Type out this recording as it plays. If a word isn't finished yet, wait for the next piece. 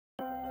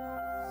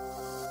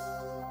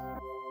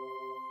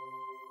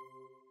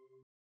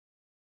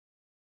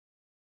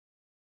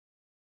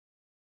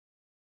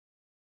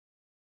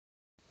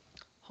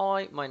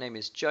Hi, my name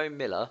is Joe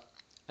Miller,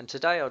 and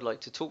today I'd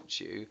like to talk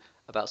to you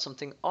about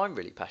something I'm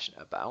really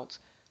passionate about,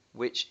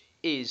 which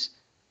is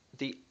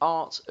the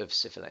art of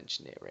civil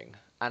engineering,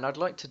 and I'd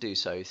like to do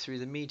so through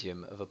the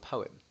medium of a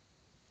poem.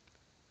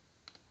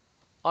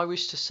 I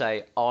wish to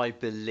say I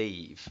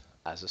believe,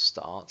 as a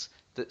start,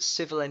 that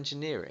civil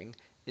engineering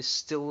is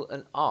still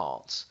an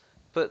art,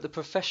 but the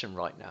profession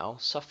right now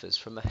suffers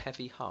from a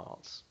heavy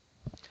heart.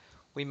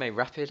 We may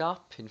wrap it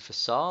up in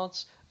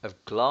facades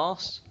of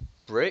glass,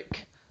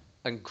 brick,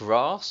 and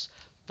grass,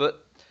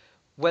 but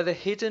whether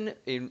hidden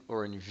in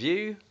or in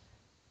view,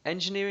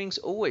 engineering's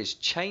always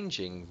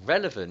changing,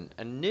 relevant,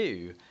 and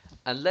new.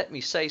 And let me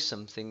say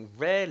something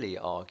rarely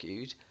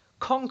argued: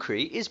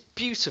 concrete is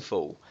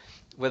beautiful,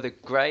 whether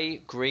grey,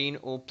 green,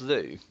 or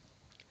blue.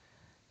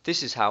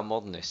 This is how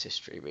modernist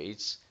history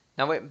reads.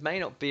 Now, it may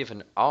not be of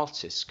an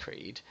artist's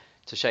creed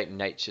to shape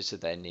nature to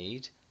their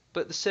need,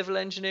 but the civil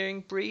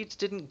engineering breed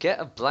didn't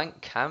get a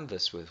blank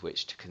canvas with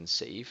which to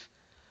conceive.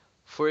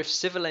 For if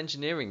civil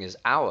engineering is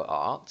our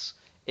art,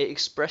 it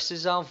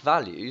expresses our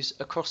values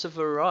across a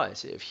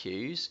variety of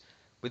hues,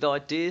 with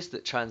ideas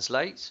that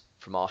translate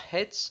from our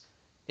heads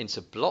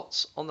into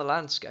blots on the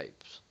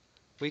landscape.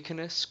 We can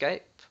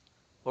escape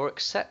or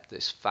accept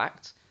this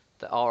fact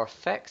that our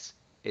effect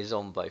is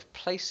on both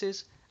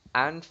places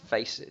and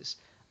faces,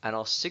 and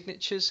our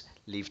signatures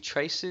leave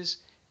traces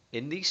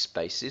in these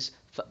spaces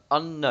for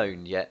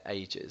unknown yet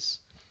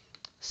ages.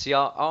 See,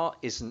 our art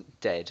isn't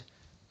dead,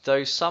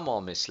 though some are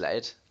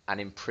misled and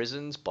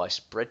imprisoned by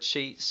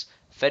spreadsheets,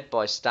 fed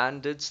by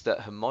standards that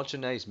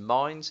homogenize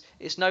minds.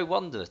 It's no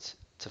wonder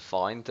to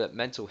find that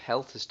mental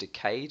health has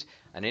decayed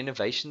and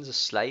innovation's a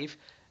slave.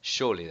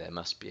 Surely there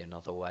must be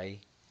another way.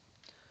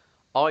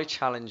 I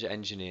challenge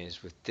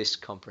engineers with this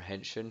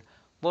comprehension.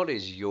 What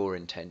is your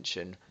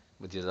intention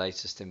with your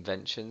latest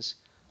inventions?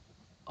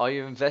 Are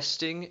you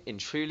investing in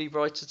truly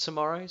brighter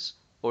tomorrows?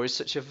 Or is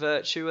such a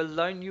virtue a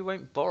loan you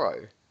won't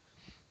borrow?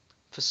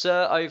 For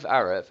Sir Ove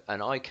Arup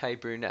and I.K.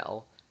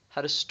 Brunel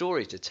had a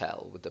story to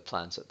tell with the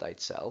plans that they'd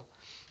sell.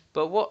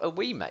 But what are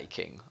we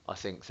making? I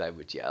think they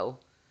would yell,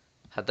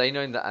 had they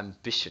known that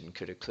ambition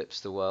could eclipse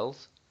the world.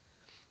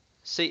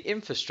 See,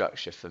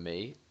 infrastructure for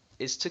me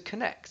is to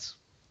connect,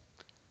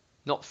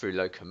 not through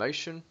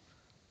locomotion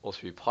or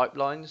through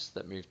pipelines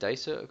that move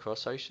data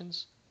across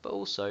oceans, but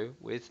also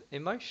with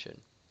emotion.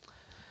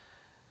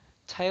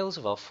 Tales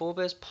of our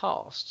forebears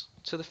past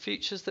to the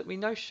futures that we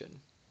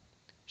notion.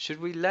 Should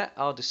we let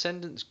our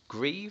descendants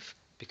grieve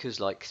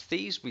because, like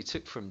thieves, we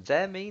took from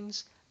their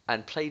means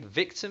and played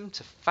victim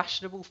to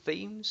fashionable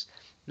themes,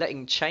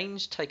 letting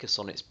change take us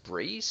on its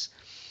breeze?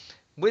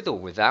 With or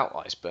without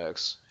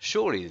icebergs,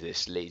 surely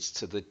this leads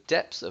to the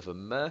depths of a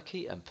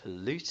murky and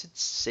polluted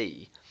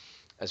sea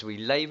as we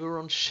labour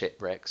on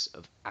shipwrecks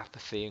of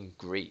apathy and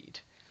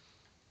greed.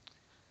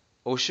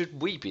 Or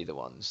should we be the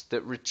ones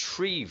that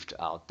retrieved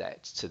our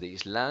debt to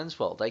these lands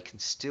while they can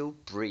still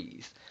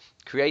breathe,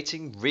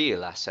 creating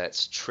real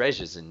assets,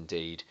 treasures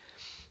indeed,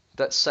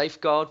 that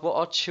safeguard what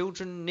our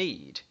children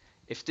need?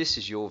 If this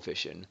is your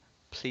vision,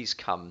 please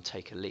come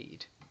take a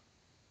lead.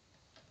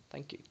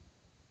 Thank you.